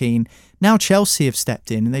weren't keen. Now Chelsea have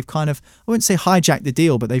stepped in and they've kind of, I wouldn't say hijacked the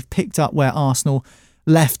deal, but they've picked up where Arsenal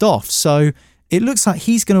left off. So it looks like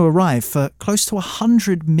he's going to arrive for close to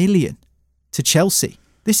 100 million to Chelsea.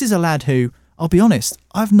 This is a lad who, I'll be honest,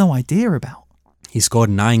 I have no idea about. He scored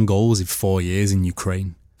 9 goals in 4 years in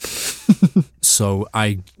Ukraine. So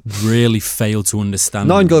I really fail to understand.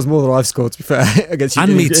 9 goals more than I've scored, to be fair, against you.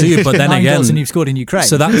 And me too, but then 9 again, goals and you've scored in Ukraine.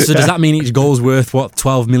 So does that mean each goal's worth,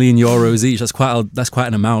 12 million euros each? That's quite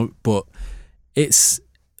an amount, but it's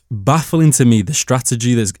baffling to me, the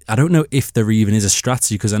strategy. I don't know if there even is a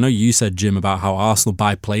strategy, because I know you said, Jim, about how Arsenal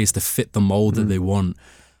buy players to fit the mould that they want.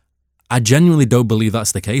 I genuinely don't believe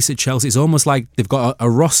that's the case at Chelsea. It's almost like they've got a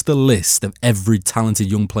roster list of every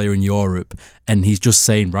talented young player in Europe, and he's just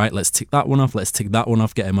saying, right, let's tick that one off,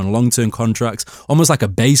 get him on long-term contracts, almost like a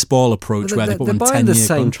baseball approach where they put him on 10-year buying the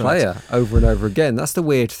same contracts. player over and over again. That's the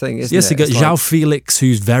weird thing, isn't it? Yes, you got João Felix,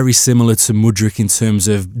 who's very similar to Mudryk in terms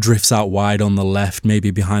of drifts out wide on the left,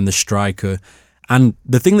 maybe behind the striker. And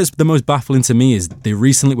the thing that's the most baffling to me is they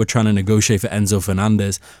recently were trying to negotiate for Enzo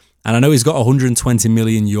Fernandez. And I know he's got a 120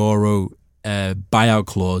 million euro buyout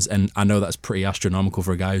clause, and I know that's pretty astronomical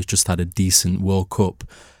for a guy who's just had a decent World Cup.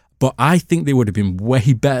 But I think they would have been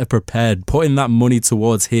way better prepared putting that money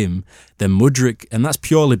towards him than Mudryk, and that's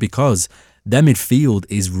purely because their midfield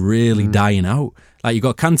is really dying out. Like, you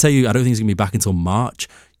got Kante, who I don't think he's going to be back until March.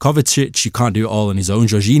 Kovacic, you can't do it all on his own.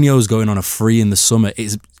 Jorginho's going on a free in the summer.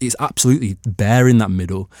 It's absolutely bare in that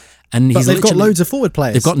middle. And but they've got loads of forward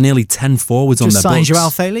players. They've got nearly 10 forwards on their books. Just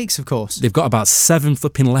signed João Felix, of course. They've got about 7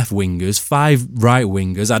 flipping left wingers, 5 right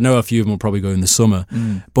wingers. I know a few of them will probably go in the summer.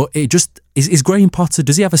 But it just... Is Graham Potter,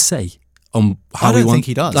 does he have a say on how I don't think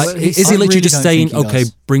he does. Like, is he literally just saying, okay,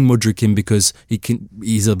 bring Mudryk in because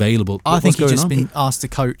he's available? I think he's just been asked to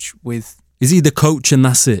coach with Is he the coach and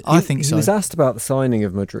that's it? I think so. He was asked about the signing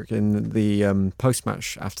of Mudryk in the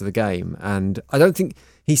post-match after the game, and I don't think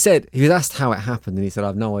he was asked how it happened, and he said, "I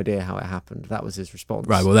have no idea how it happened." That was his response.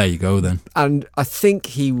 Right, well, there you go then. And I think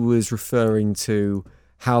he was referring to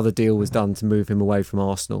how the deal was done to move him away from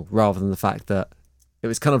Arsenal, rather than the fact that it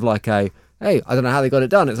was kind of like hey, I don't know how they got it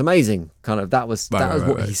done. It's amazing. Kind of that was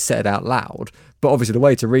what he said out loud. But obviously, the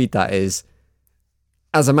way to read that is,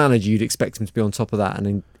 as a manager, you'd expect him to be on top of that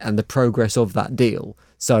and the progress of that deal.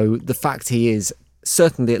 So the fact he is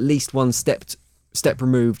certainly at least one step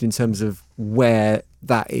removed in terms of where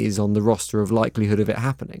that is on the roster of likelihood of it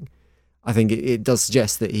happening, I think it does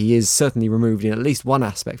suggest that he is certainly removed in at least one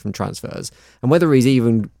aspect from transfers. And whether he's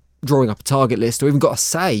even drawing up a target list or even got a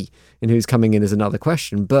say in who's coming in is another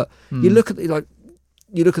question. But you look at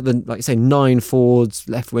the like you say 9 forwards,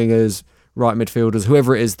 left wingers, right midfielders,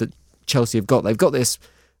 whoever it is that Chelsea have got. They've got this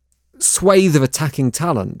swathe of attacking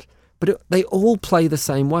talent, but they all play the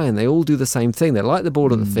same way and they all do the same thing. They like the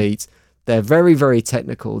ball at the feet. They're very, very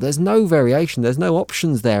technical. There's no variation. There's no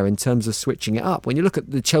options there in terms of switching it up. When you look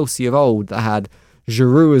at the Chelsea of old that had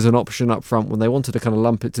Giroud as an option up front when they wanted to kind of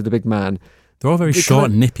lump it to the big man. They're all very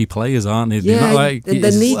short, nippy players, aren't they? Yeah,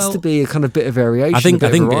 there needs to be a kind of bit of variation. I think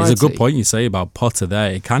it's a good point you say about Potter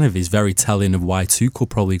there. It kind of is very telling of why Tuchel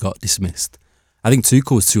probably got dismissed. I think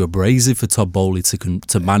Tuchel was too abrasive for Todd Bowley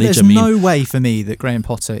to manage. There's no way for me that Graham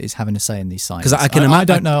Potter is having a say in these signings. Because I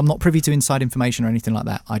don't know. I'm not privy to inside information or anything like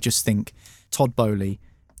that. I just think Todd Bowley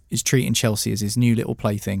is treating Chelsea as his new little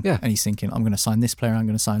plaything. Yeah. And he's thinking, I'm going to sign this player, I'm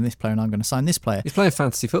going to sign this player, and I'm going to sign this player. He's playing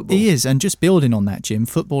fantasy football. He is. And just building on that, Jim,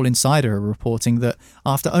 Football Insider are reporting that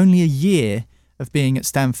after only a year of being at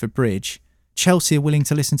Stamford Bridge, Chelsea are willing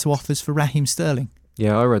to listen to offers for Raheem Sterling.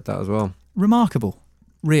 Yeah, I read that as well. Remarkable,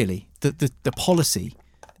 really. The policy.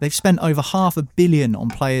 They've spent over £500 million on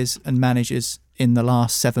players and managers in the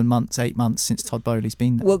last 7 months, 8 months since Todd Bowley's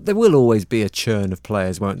been there. Well, there will always be a churn of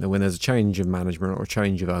players, won't there, when there's a change of management or a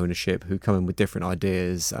change of ownership who come in with different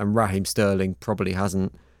ideas. And Raheem Sterling probably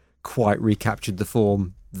hasn't quite recaptured the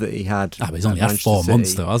form that he had. But he's only had 4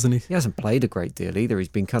 months though, hasn't he? He hasn't played a great deal either. He's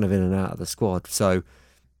been kind of in and out of the squad. So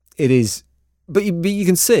it is... But you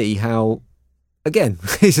can see how, again,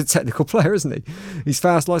 he's a technical player, isn't he? He's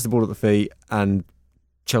fast, likes the ball at the feet, and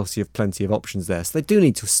Chelsea have plenty of options there. So they do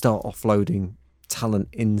need to start offloading talent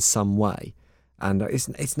in some way. And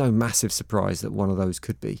it's no massive surprise that one of those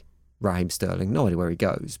could be Raheem Sterling. No idea where he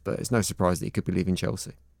goes, but it's no surprise that he could be leaving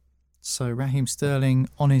Chelsea. So Raheem Sterling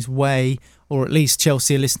on his way, or at least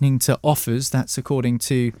Chelsea are listening to offers. That's according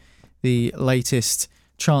to the latest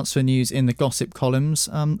transfer news in the gossip columns.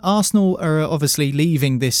 Arsenal are obviously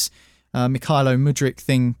leaving this Mykhailo Mudryk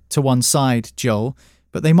thing to one side, Joel,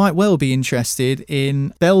 but they might well be interested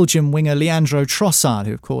in Belgium winger Leandro Trossard,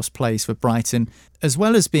 who of course plays for Brighton, as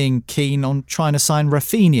well as being keen on trying to sign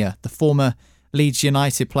Rafinha, the former Leeds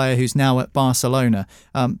United player who's now at Barcelona.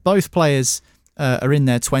 Both players are in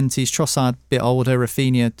their 20s. Trossard a bit older,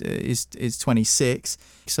 Rafinha is 26.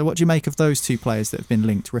 So what do you make of those two players that have been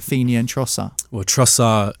linked, Rafinha and Trossard? Well,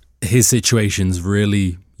 Trossard, his situation's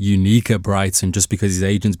really unique at Brighton just because his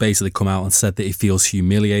agent's basically come out and said that he feels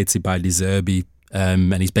humiliated by De Zerbi,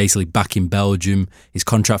 and he's basically back in Belgium. His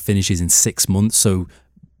contract finishes in 6 months, so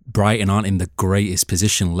Brighton aren't in the greatest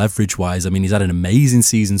position leverage-wise. I mean, he's had an amazing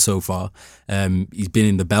season so far. He's been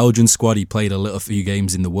in the Belgian squad. He played a few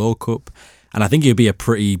games in the World Cup. And I think he'll be a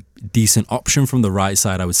pretty decent option from the right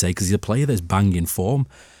side, I would say, because he's a player that's banging form.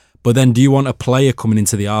 But then do you want a player coming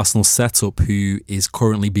into the Arsenal setup who is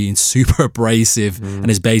currently being super abrasive and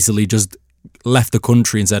has basically just left the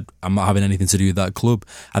country and said, I'm not having anything to do with that club?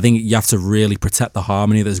 I think you have to really protect the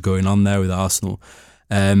harmony that's going on there with Arsenal.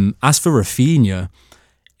 As for Rafinha,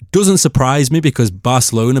 it doesn't surprise me because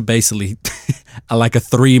Barcelona basically are like a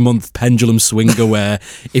 3-month pendulum swinger where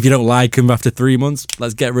if you don't like him after 3 months,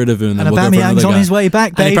 let's get rid of him. And we'll Aubameyang's on his way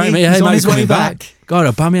back, baby. He's on his way back. God,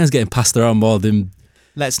 Aubameyang's getting passed around more than...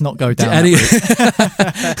 Let's not go down that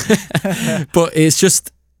But it's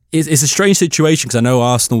a strange situation because I know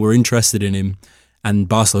Arsenal were interested in him and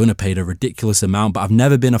Barcelona paid a ridiculous amount, but I've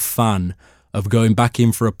never been a fan of going back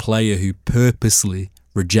in for a player who purposely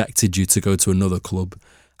rejected you to go to another club.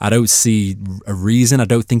 I don't see a reason. I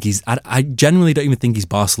genuinely don't even think he's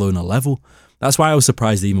Barcelona level. That's why I was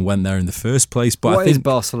surprised he even went there in the first place. But What is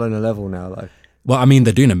Barcelona level now, though? Well, I mean,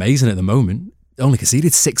 they're doing amazing at the moment. They only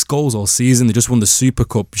conceded 6 goals all season. They just won the Super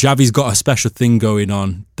Cup. Xavi's got a special thing going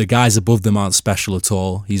on. The guys above them aren't special at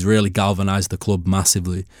all. He's really galvanised the club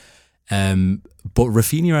massively. But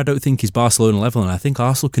Rafinha, I don't think he's Barcelona level, and I think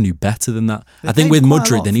Arsenal can do better than that. I think with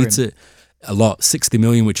Mudryk, they need to... A lot, 60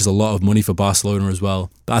 million, which is a lot of money for Barcelona as well.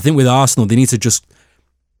 But I think with Arsenal, they need to just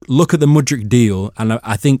look at the Mudryk deal, and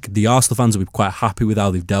I think the Arsenal fans will be quite happy with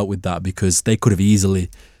how they've dealt with that, because they could have easily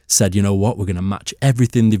said, you know what, we're going to match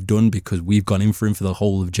everything they've done because we've gone in for him for the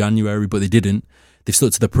whole of January, but they didn't. They've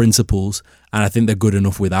stuck to the principles, and I think they're good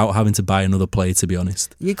enough without having to buy another player, to be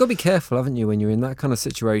honest. You've got to be careful, haven't you, when you're in that kind of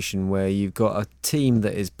situation where you've got a team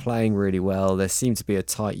that is playing really well, there seems to be a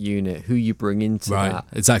tight unit, who you bring into that.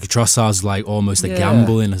 Exactly. Trossard's like almost a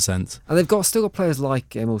gamble in a sense. And they've still got players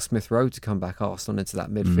like Emil Smith-Rowe to come back, Arsenal, into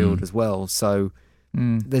that midfield as well. So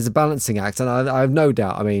there's a balancing act, and I have no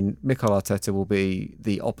doubt, I mean, Mikel Arteta will be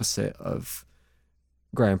the opposite of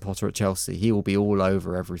Graham Potter at Chelsea. He will be all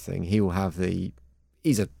over everything. He will have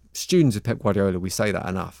he's a student of Pep Guardiola, we say that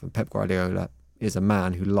enough, and Pep Guardiola is a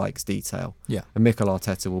man who likes detail. Yeah. And Mikel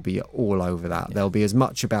Arteta will be all over that. Yeah. There'll be as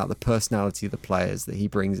much about the personality of the players that he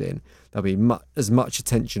brings in. There'll be as much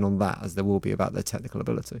attention on that as there will be about their technical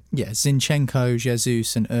ability. Yeah, Zinchenko,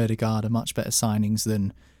 Jesus and Ødegaard are much better signings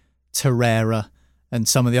than Torreira and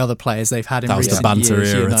some of the other players they've had in recent years. That was the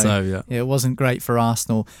banter era, so yeah. It wasn't great for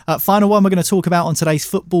Arsenal. Final one we're going to talk about on today's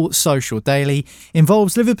Football Social Daily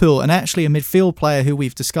involves Liverpool, and actually a midfield player who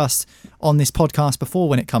we've discussed on this podcast before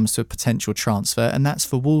when it comes to a potential transfer, and that's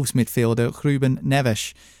for Wolves midfielder Ruben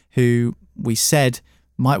Neves, who we said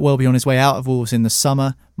might well be on his way out of Wolves in the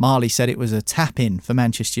summer. Marley said it was a tap-in for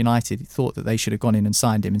Manchester United. He thought that they should have gone in and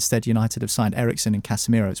signed him. Instead, United have signed Eriksen and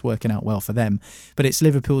Casemiro. It's working out well for them. But it's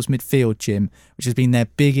Liverpool's midfield, Jim, which has been their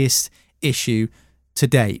biggest issue to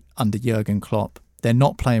date under Jurgen Klopp. They're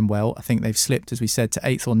not playing well. I think they've slipped, as we said, to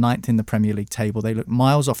 8th or 9th in the Premier League table. They look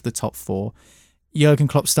miles off the top 4. Jurgen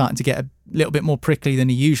Klopp's starting to get a little bit more prickly than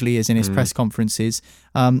he usually is in his press conferences.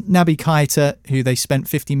 Naby Keita, who they spent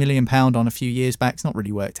 £50 million on a few years back, it's not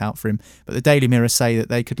really worked out for him. But the Daily Mirror say that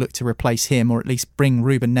they could look to replace him, or at least bring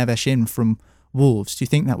Ruben Neves in from Wolves. Do you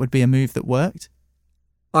think that would be a move that worked?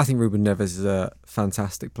 I think Ruben Neves is a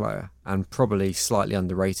fantastic player and probably slightly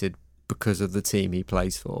underrated because of the team he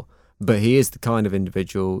plays for. But he is the kind of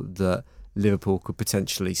individual that Liverpool could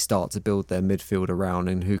potentially start to build their midfield around,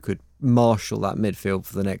 and who could marshal that midfield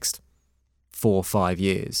for the next 4 or 5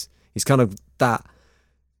 years. He's kind of that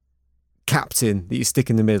captain that you stick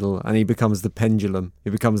in the middle and he becomes the pendulum. He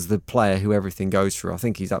becomes the player who everything goes through. I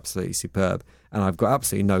think he's absolutely superb, and I've got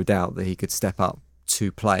absolutely no doubt that he could step up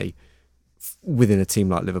to play within a team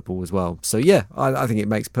like Liverpool as well. So yeah, I think it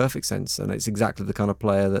makes perfect sense, and it's exactly the kind of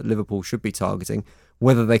player that Liverpool should be targeting.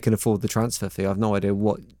 Whether they can afford the transfer fee, I've no idea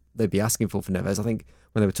what they'd be asking for Neves. I think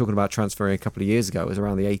when they were talking about transferring a couple of years ago, it was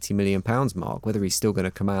around the £80 million mark. Whether he's still going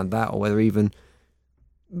to command that, or whether even,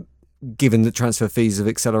 given that transfer fees have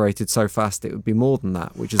accelerated so fast, it would be more than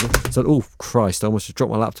that. Which is oh Christ! I almost just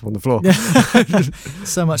dropped my laptop on the floor.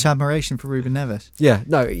 So much admiration for Ruben Neves. Yeah,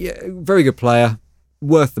 very good player,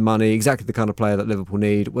 worth the money, exactly the kind of player that Liverpool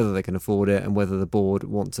need. Whether they can afford it, and whether the board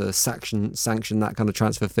want to sanction that kind of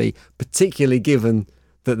transfer fee, particularly given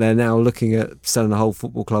that they're now looking at selling the whole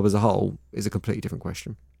football club as a whole, is a completely different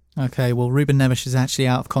question. Okay, well, Ruben Neves is actually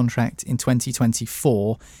out of contract in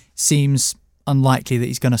 2024. Seems unlikely that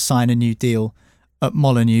he's going to sign a new deal at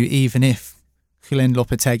Molineux, even if Julen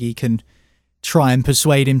Lopetegui can try and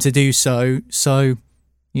persuade him to do so. So,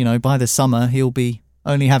 by the summer, he'll be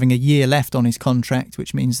only having a year left on his contract,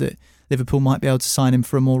 which means that Liverpool might be able to sign him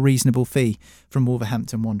for a more reasonable fee from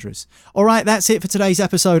Wolverhampton Wanderers. All right, that's it for today's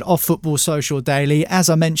episode of Football Social Daily. As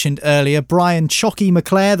I mentioned earlier, Brian Chocky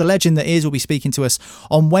McClare, the legend that is, will be speaking to us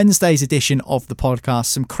on Wednesday's edition of the podcast.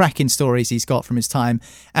 Some cracking stories he's got from his time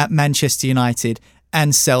at Manchester United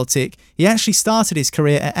and Celtic. He actually started his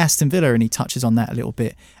career at Aston Villa, and he touches on that a little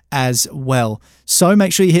bit as well. So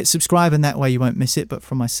make sure you hit subscribe, and that way you won't miss it. But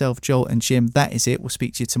from myself, Joel and Jim, that is it. We'll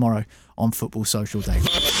speak to you tomorrow on Football Social Daily.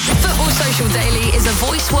 Football Social Daily is a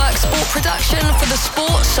VoiceWorks sport production for the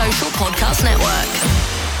Sport Social Podcast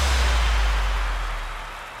Network.